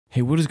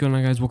Hey, what is going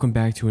on, guys? Welcome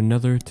back to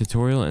another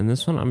tutorial. In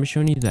this one, I'm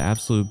showing you the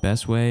absolute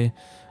best way,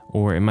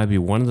 or it might be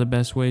one of the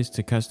best ways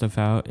to cut stuff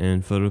out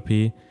in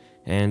Photopea.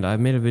 And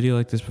I've made a video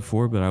like this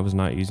before, but I was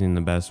not using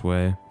the best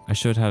way. I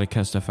showed how to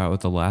cut stuff out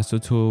with the lasso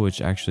tool,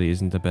 which actually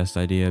isn't the best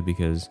idea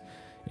because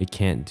it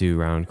can't do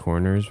round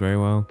corners very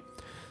well.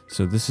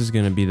 So this is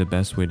going to be the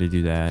best way to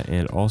do that,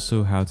 and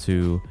also how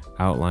to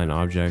outline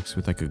objects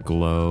with like a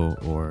glow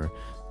or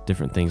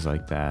different things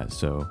like that.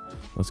 So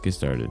let's get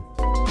started.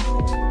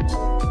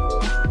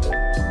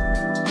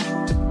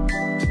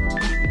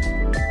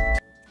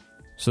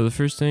 So the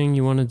first thing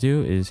you want to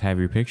do is have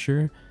your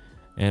picture,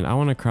 and I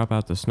want to crop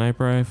out the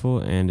sniper rifle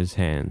and his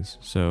hands.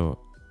 So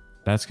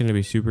that's going to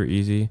be super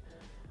easy.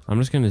 I'm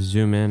just going to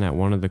zoom in at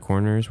one of the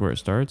corners where it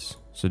starts.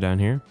 So down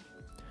here,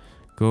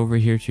 go over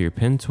here to your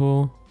pen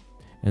tool,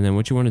 and then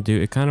what you want to do,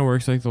 it kind of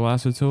works like the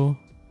lasso tool.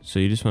 So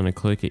you just want to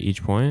click at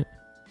each point,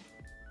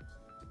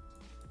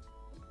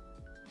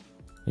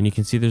 and you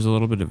can see there's a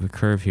little bit of a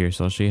curve here.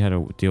 So I'll show you how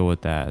to deal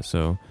with that.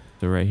 So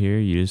right here,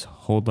 you just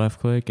hold left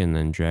click and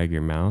then drag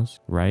your mouse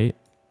right,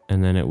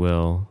 and then it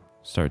will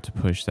start to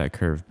push that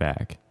curve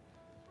back,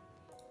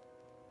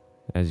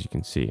 as you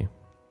can see.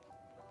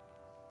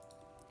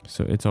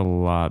 So it's a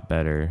lot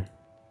better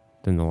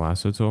than the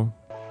lasso tool.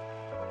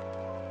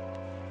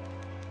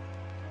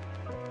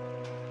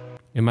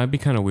 It might be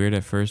kind of weird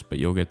at first, but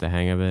you'll get the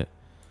hang of it.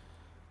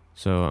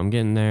 So I'm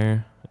getting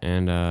there,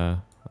 and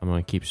I'm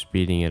gonna keep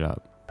speeding it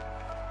up.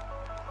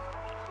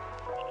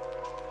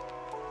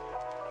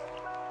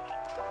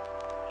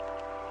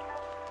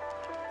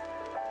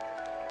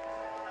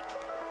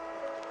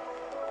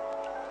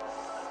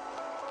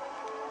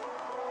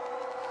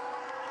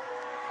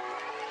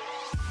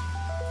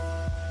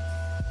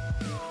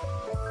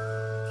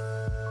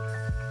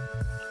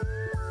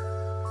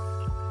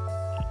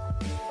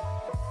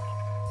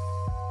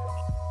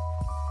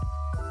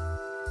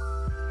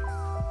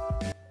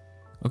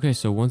 Okay,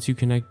 so once you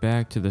connect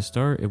back to the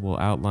start, it will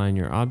outline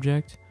your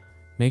object.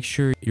 Make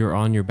sure you're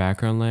on your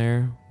background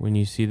layer when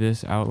you see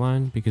this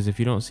outline, because if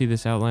you don't see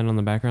this outline on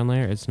the background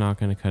layer, it's not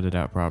going to cut it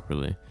out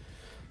properly.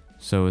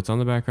 So it's on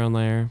the background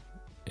layer,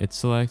 it's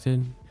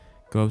selected,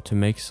 go up to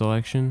make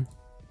selection.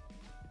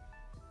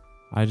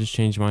 I just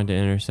changed mine to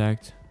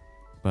intersect,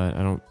 but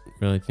I don't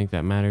really think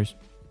that matters.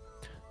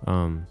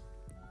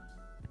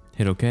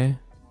 Hit OK,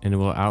 and it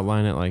will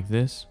outline it like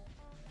this.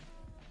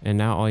 And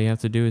now all you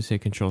have to do is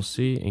hit Control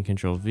C and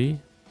Control V.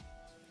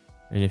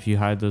 And if you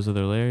hide those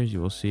other layers,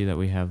 you will see that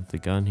we have the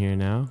gun here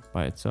now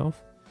by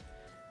itself.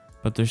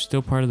 But there's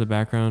still part of the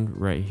background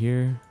right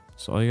here.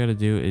 So all you got to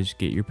do is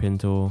get your pen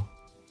tool,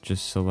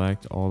 just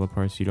select all the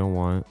parts you don't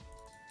want,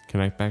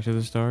 connect back to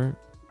the start,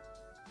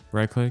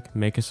 right click,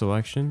 make a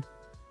selection,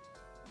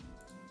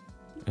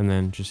 and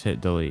then just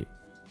hit delete.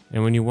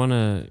 And when you want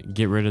to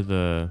get rid of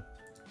the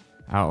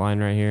outline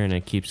right here and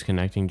it keeps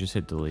connecting, just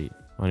hit delete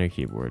on your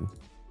keyboard.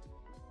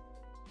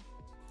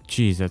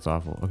 Jeez, that's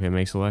awful. Okay,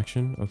 make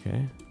selection.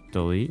 Okay,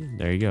 delete.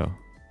 There you go.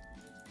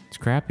 It's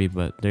crappy,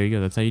 but there you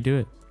go. That's how you do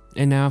it.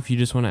 And now if you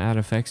just want to add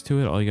effects to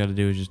it, all you got to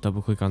do is just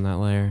double click on that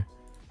layer.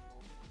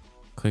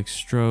 Click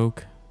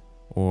stroke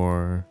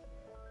or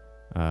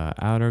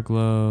outer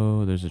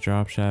glow. There's a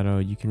drop shadow.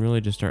 You can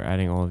really just start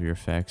adding all of your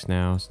effects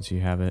now since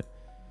you have it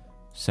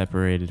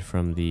separated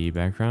from the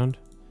background.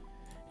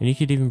 And you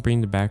could even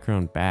bring the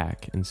background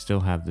back and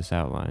still have this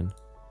outline.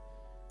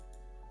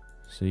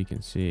 So you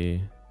can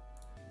see,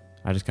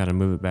 I just got to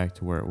move it back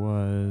to where it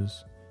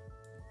was.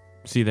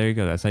 See, there you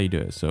go. That's how you do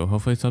it. So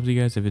hopefully this helps you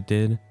guys. If it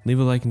did, leave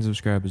a like and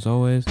subscribe as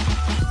always.